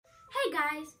Hey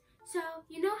guys, so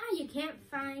you know how you can't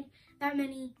find that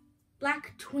many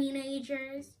black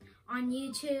teenagers on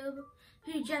YouTube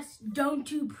who just don't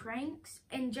do pranks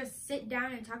and just sit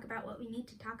down and talk about what we need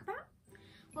to talk about?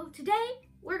 Well, today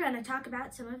we're going to talk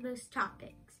about some of those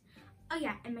topics. Oh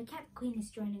yeah, and my cat Queen is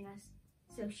joining us,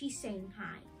 so she's saying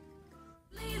hi.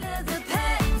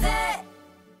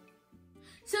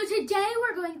 So today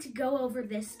we're going to go over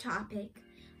this topic.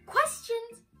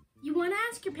 Questions you want to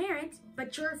ask your parents,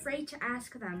 but you're afraid to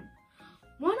ask them.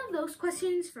 One of those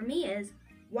questions for me is,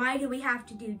 why do we have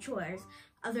to do chores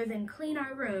other than clean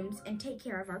our rooms and take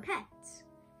care of our pets?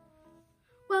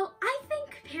 Well, I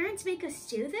think parents make us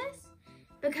do this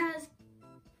because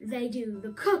they do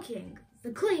the cooking,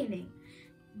 the cleaning,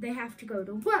 they have to go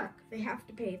to work, they have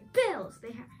to pay the bills,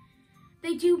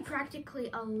 they do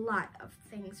practically a lot of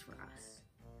things for us.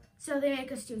 So they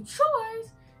make us do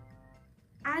chores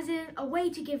as in a way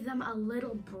to give them a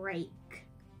little break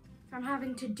from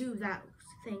having to do those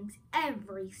things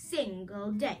every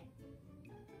single day.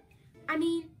 I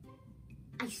mean,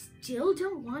 I still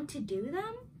don't want to do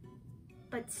them,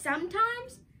 but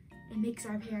sometimes it makes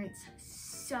our parents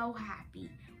so happy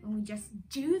when we just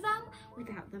do them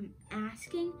without them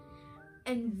asking,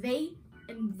 and they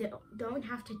don't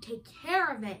have to take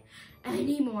care of it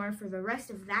anymore for the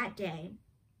rest of that day.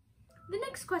 The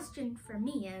next question for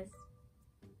me is,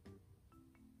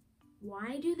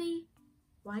 why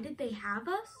did they have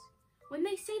us when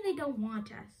they say they don't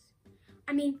want us?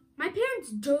 I mean, my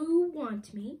parents do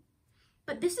want me,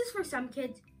 but this is for some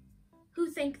kids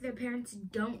who think their parents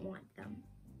don't want them.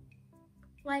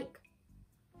 Like,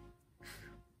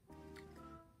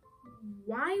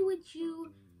 why would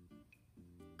you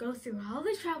go through all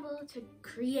the trouble to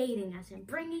creating us and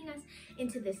bringing us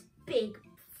into this big,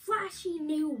 flashy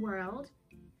new world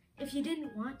if you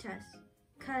didn't want us?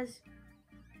 'Cause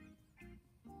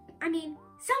I mean,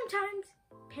 sometimes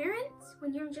parents,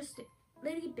 when you're just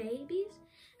little babies,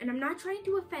 and I'm not trying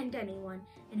to offend anyone,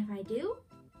 and if I do,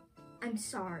 I'm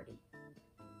sorry.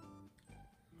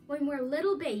 When we're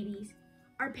little babies,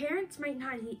 our parents might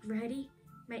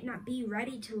not be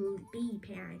ready to be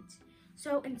parents.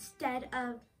 So instead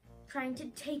of trying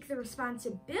to take the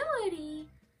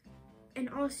responsibility and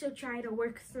also try to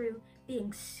work through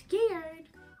being scared,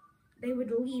 they would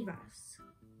leave us.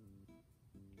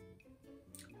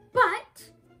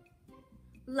 But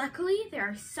luckily, there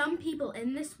are some people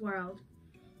in this world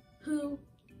who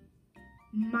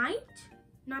might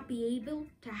not be able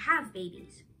to have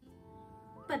babies,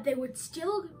 but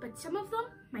some of them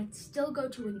might still go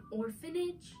to an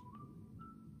orphanage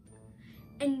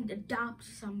and adopt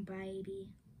some baby.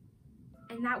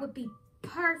 And that would be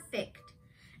perfect.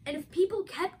 And if people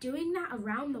kept doing that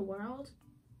around the world,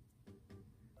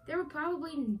 there would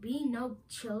probably be no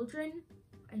children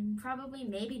and probably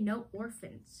maybe no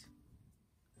orphans.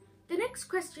 The next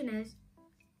question is,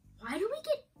 why do we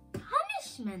get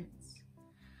punishments?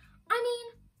 I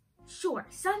mean, sure,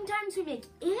 sometimes we make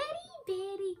itty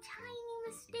bitty tiny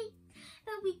mistakes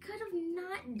that we could have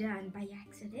not done by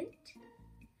accident.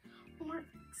 Or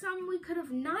some we could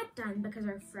have not done because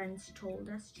our friends told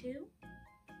us to.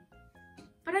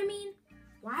 But I mean,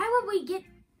 why would we get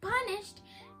punished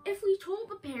if we told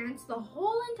the parents the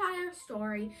whole entire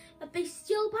story, but they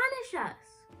still punish us?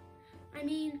 I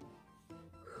mean,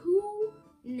 who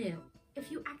knew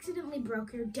if you accidentally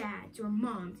broke your dad's or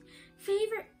mom's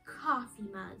favorite coffee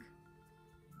mug,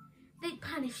 they'd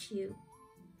punish you,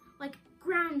 like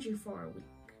ground you for a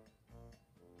week,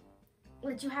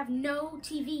 let you have no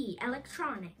TV,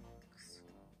 electronics.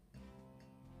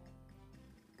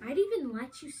 I'd even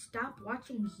let you stop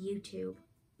watching YouTube.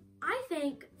 I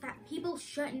think that people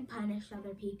shouldn't punish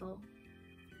other people.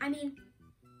 I mean,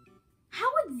 how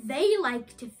would they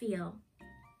like to feel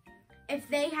if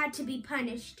they had to be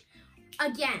punished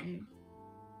again?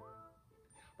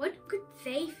 What could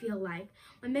they feel like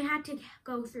when they had to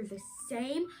go through the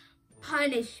same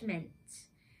punishment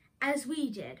as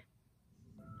we did?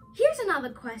 Here's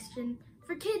another question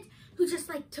for kids who just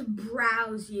like to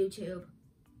browse YouTube,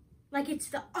 like it's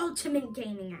the ultimate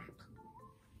gaming app.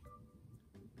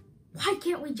 Why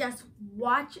can't we just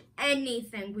watch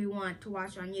anything we want to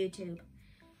watch on YouTube?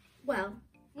 Well,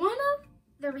 one of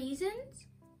the reasons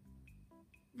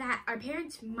that our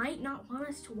parents might not want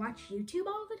us to watch YouTube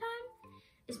all the time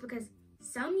is because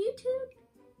some YouTube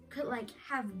could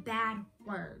have bad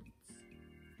words.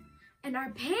 And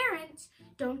our parents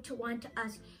don't want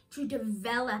us to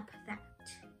develop that.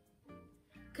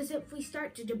 Because if we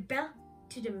start to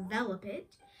develop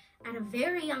it at a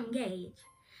very young age,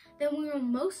 then we will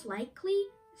most likely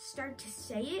start to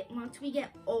say it once we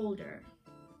get older.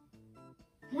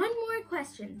 One more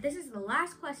question. This is the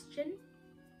last question.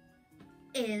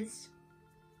 is,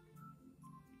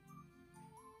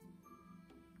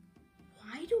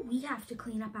 why do we have to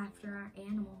clean up after our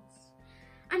animals?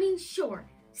 I mean, sure,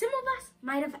 some of us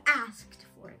might have asked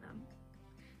for them.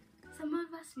 Some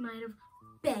of us might have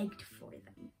begged for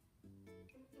them.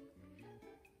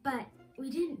 But we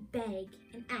didn't beg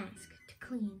and ask to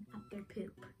clean up their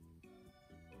poop.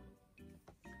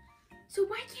 So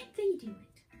why can't they do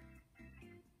it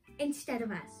instead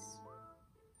of us?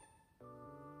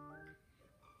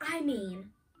 I mean,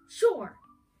 sure,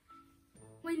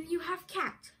 when you have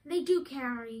cats, they do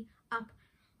carry up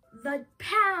the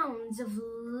pounds of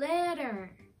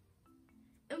litter.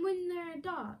 And when they're a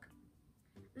dog,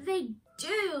 they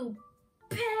do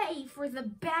pay for the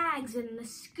bags and the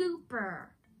scooper.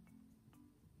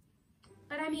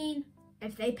 But I mean,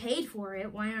 if they paid for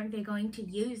it, why aren't they going to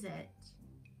use it?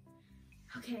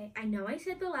 Okay, I know I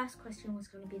said the last question was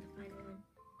going to be the final one,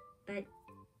 but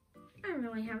I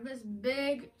really have this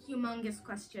big, humongous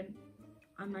question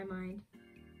on my mind.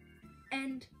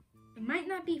 And it might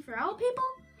not be for all people,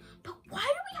 but why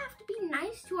do we have to be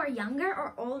nice to our younger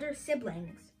or older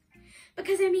siblings?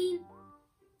 Because I mean,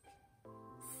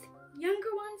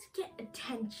 younger ones get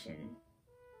attention.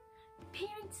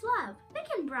 Parents love. They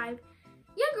can bribe.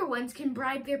 Younger ones can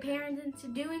bribe their parents into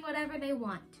doing whatever they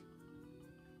want.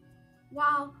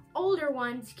 While older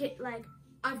ones get like,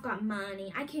 I've got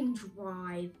money, I can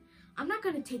drive. I'm not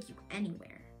going to take you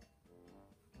anywhere.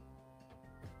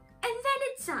 And then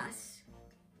it's us.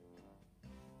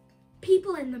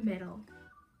 People in the middle.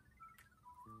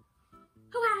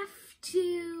 Who have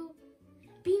to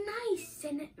be nice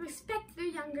and respect their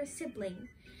younger sibling.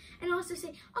 And also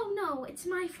say, oh no, it's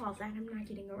my fault that I'm not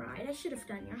getting a ride. I should have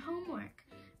done your homework.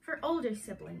 For older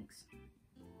siblings.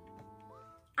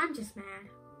 I'm just mad.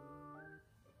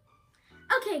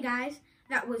 Okay guys,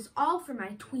 that was all for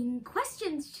my tween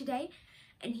questions today.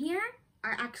 And here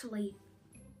are actually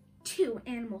 2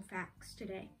 animal facts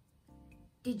today.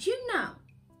 Did you know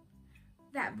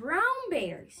that brown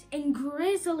bears and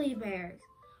grizzly bears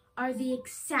are the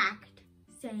exact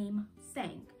same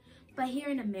thing? But here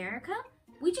in America,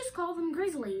 we just call them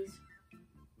grizzlies.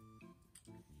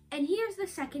 And here's the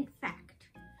second fact.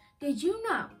 Did you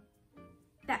know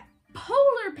that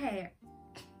polar bears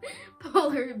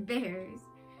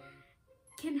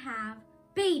can have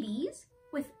babies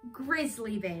with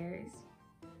grizzly bears?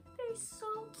 They're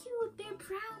so cute. They're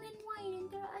brown and white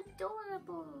and they're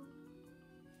adorable.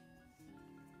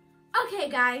 Okay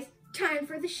guys, time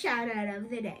for the shout out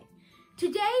of the day.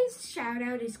 Today's shout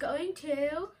out is going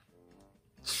to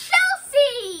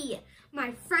Chelsea,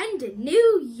 my friend in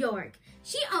New York.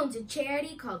 She owns a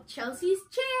charity called Chelsea's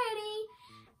Charity,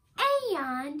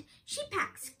 and she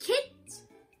packs kits,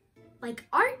 like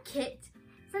art kits,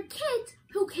 for kids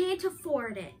who can't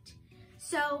afford it.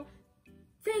 So,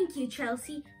 thank you,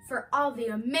 Chelsea, for all the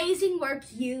amazing work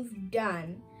you've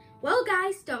done. Well,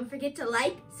 guys, don't forget to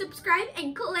like, subscribe,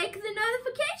 and click the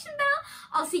notification bell.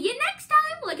 I'll see you next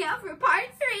time. Look out for part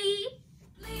 3.